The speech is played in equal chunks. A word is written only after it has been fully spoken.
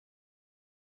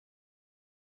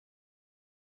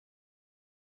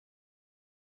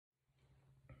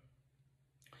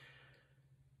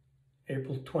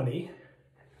April 20,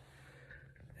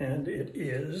 and it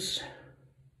is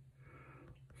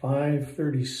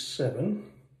 5:37,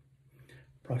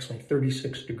 approximately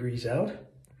 36 degrees out.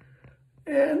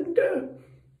 And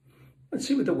let's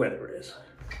see what the weather is.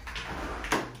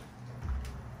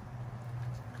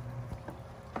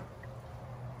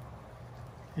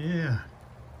 Yeah.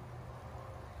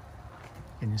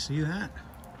 Can you see that?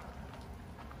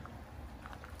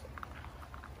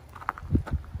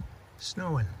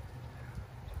 Snowing.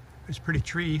 It's a pretty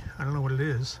tree. I don't know what it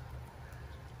is.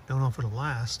 Don't know if it'll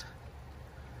last.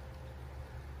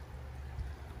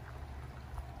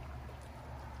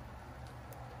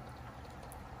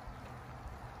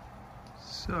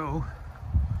 So,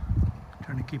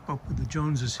 trying to keep up with the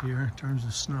Joneses here in terms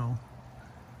of snow.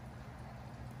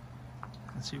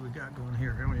 Let's see what we got going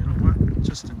here. Oh, you know what?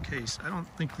 Just in case. I don't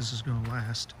think this is going to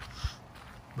last.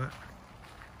 But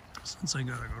since I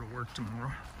gotta go to work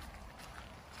tomorrow,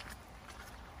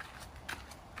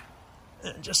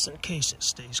 and just in case it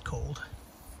stays cold.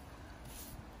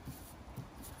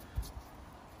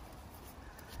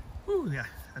 Ooh, yeah,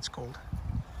 that's cold.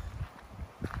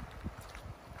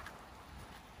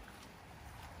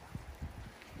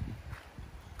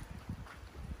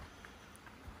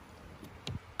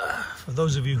 For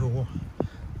those of you who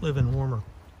live in warmer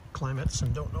climates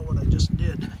and don't know what I just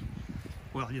did,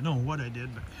 well, you know what I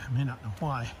did, but I may not know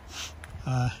why.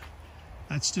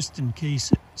 That's just in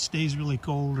case it stays really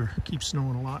cold or keeps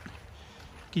snowing a lot.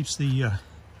 Keeps the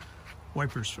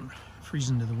wipers from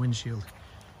freezing to the windshield.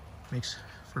 Makes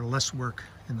for less work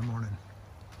in the morning.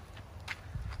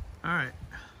 All right.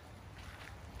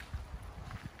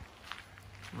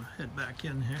 I'm gonna head back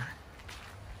in here.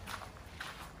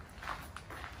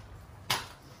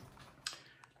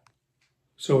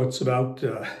 So it's about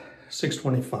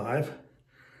 6:25,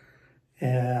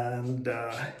 and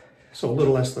so a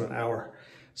little less than an hour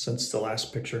since the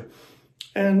last picture.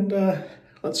 And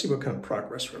let's see what kind of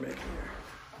progress we're making here.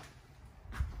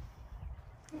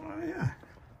 Oh yeah,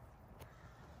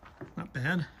 not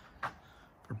bad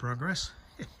for progress.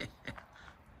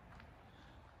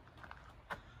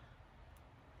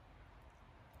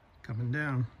 Coming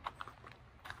down.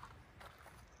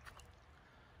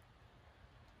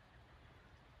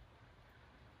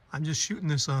 I'm just shooting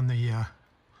this on the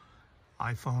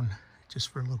iPhone, just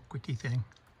for a little quickie thing.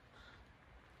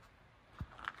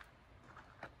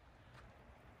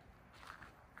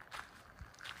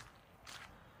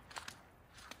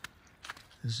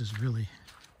 This is really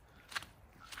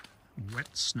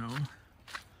wet snow.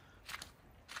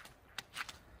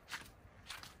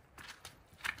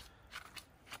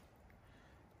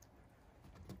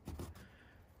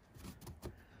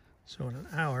 So in an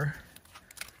hour,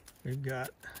 we've got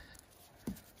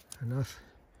enough.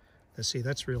 Let's see,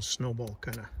 that's real snowball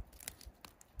kind of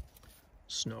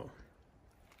snow.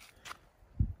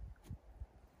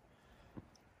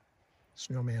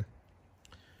 Snowman.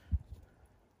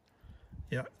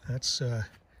 Yeah, that's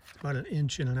about an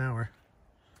inch in an hour.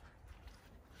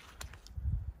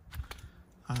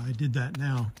 I did that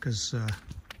now because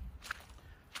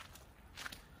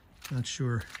not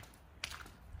sure,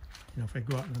 you know, if I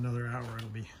go out in another hour it'll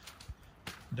be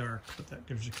dark, but that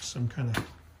gives you some kind of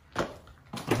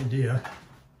idea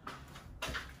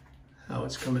how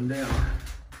it's coming down.